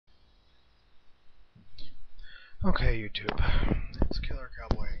Okay, YouTube, it's Killer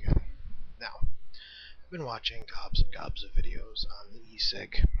Cowboy again. Now, I've been watching gobs and gobs of videos on the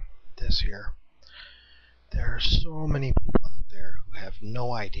e-cig this year. There are so many people out there who have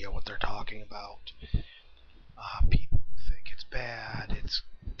no idea what they're talking about. People who think it's bad, it's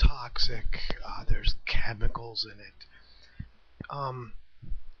toxic, there's chemicals in it.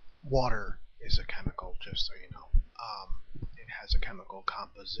 Water is a chemical, just so you know. It has a chemical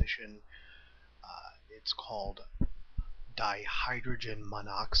composition. It's called dihydrogen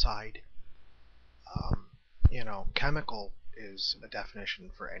monoxide. Chemical is a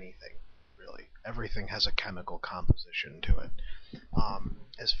definition for anything, really. Everything has a chemical composition to it.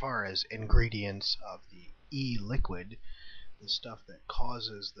 As far as ingredients of the e-liquid, the stuff that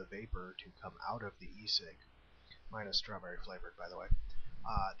causes the vapor to come out of the e-cig, mine is strawberry flavored, by the way.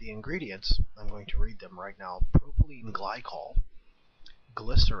 The ingredients, I'm going to read them right now: propylene glycol,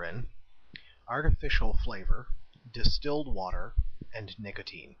 glycerin, artificial flavor, distilled water, and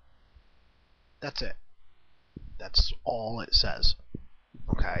nicotine. That's it. That's all it says.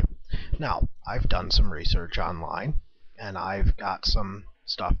 Okay. Now, I've done some research online, and I've got some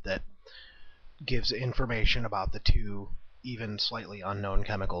stuff that gives information about the two even slightly unknown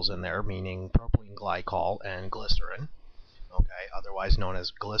chemicals in there, meaning propylene glycol and glycerin, okay, otherwise known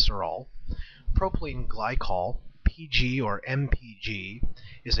as glycerol. Propylene glycol, PG or MPG,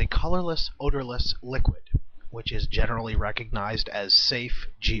 is a colorless, odorless liquid, which is generally recognized as safe,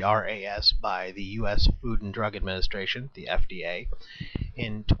 GRAS, by the U.S. Food and Drug Administration, the FDA,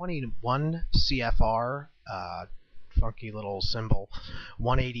 in 21 CFR, funky little symbol,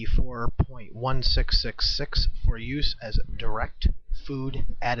 184.1666 for use as direct food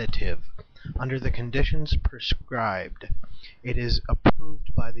additive under the conditions prescribed. It is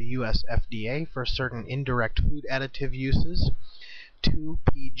approved by the U.S. FDA for certain indirect food additive uses.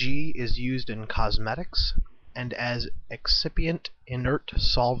 2-PG is used in cosmetics and as excipient, inert,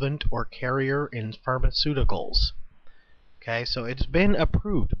 solvent, or carrier in pharmaceuticals. Okay, so it's been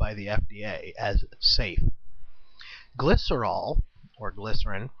approved by the FDA as safe. Glycerol, or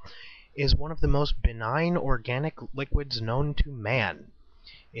glycerin, is one of the most benign organic liquids known to man.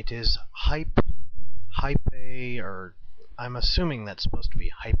 It is or I'm assuming that's supposed to be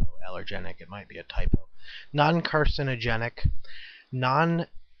hypo-allergenic. It might be a typo. Non-carcinigenic,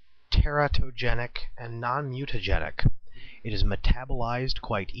 non-teratogenic, and non-mutagenic. It is metabolized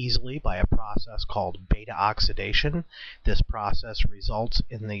quite easily by a process called beta-oxidation. This process results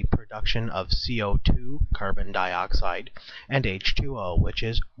in the production of CO2, carbon dioxide, and H2O, which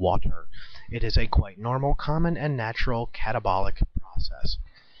is water. It is a quite normal, common, and natural catabolic process.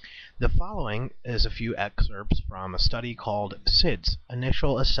 The following is a few excerpts from a study called SIDS,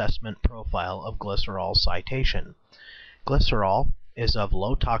 Initial Assessment Profile of Glycerol Citation. Glycerol is of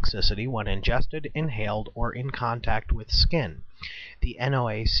low toxicity when ingested, inhaled, or in contact with skin. The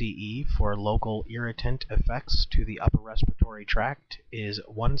NOACE for local irritant effects to the upper respiratory tract is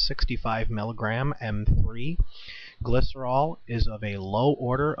 165 mg M3. Glycerol is of a low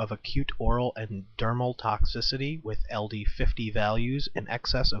order of acute oral and dermal toxicity with LD50 values in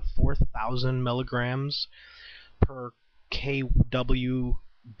excess of 4,000 mg per kW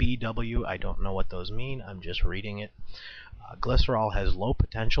BW. I don't know what those mean. I'm just reading it. Glycerol has low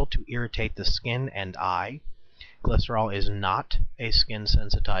potential to irritate the skin and eye. Glycerol is not a skin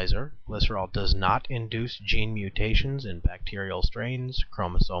sensitizer. Glycerol does not induce gene mutations in bacterial strains,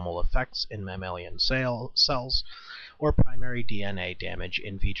 chromosomal effects in mammalian cells, or primary DNA damage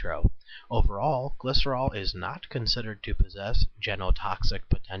in vitro. Overall, glycerol is not considered to possess genotoxic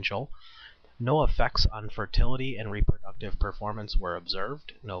potential. No effects on fertility and reproductive performance were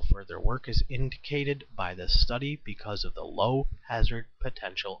observed. No further work is indicated by this study because of the low hazard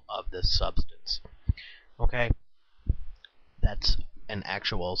potential of this substance. Okay, that's an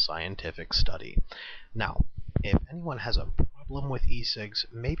actual scientific study. Now, if anyone has a problem with e-cigs,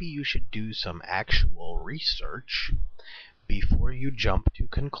 maybe you should do some actual research before you jump to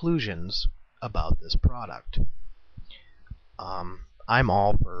conclusions about this product. I'm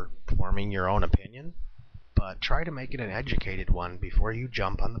all for forming your own opinion, but try to make it an educated one before you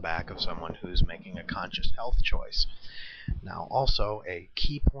jump on the back of someone who's making a conscious health choice. Now, also, a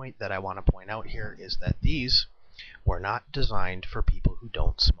key point that I want to point out here is that these were not designed for people who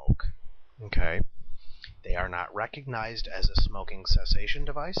don't smoke. Okay? They are not recognized as a smoking cessation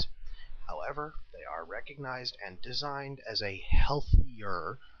device. However, they are recognized and designed as a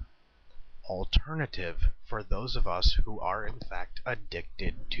healthier alternative for those of us who are in fact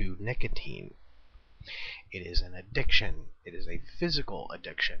addicted to nicotine. It is an addiction. It is a physical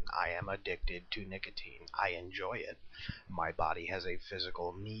addiction. I am addicted to nicotine. I enjoy it. My body has a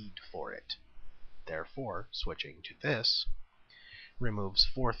physical need for it. Therefore, switching to this removes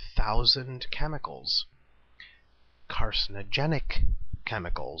 4,000 chemicals, carcinogenic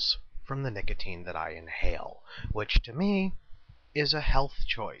chemicals, from the nicotine that I inhale, which to me is a health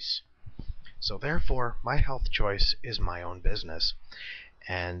choice. So therefore, my health choice is my own business,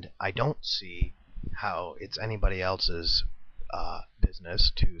 and I don't see how it's anybody else's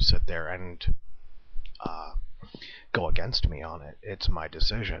business to sit there and go against me on it. It's my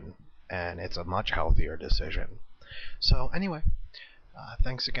decision, and it's a much healthier decision. So anyway,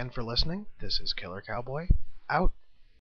 thanks again for listening. This is Killer Cowboy, out.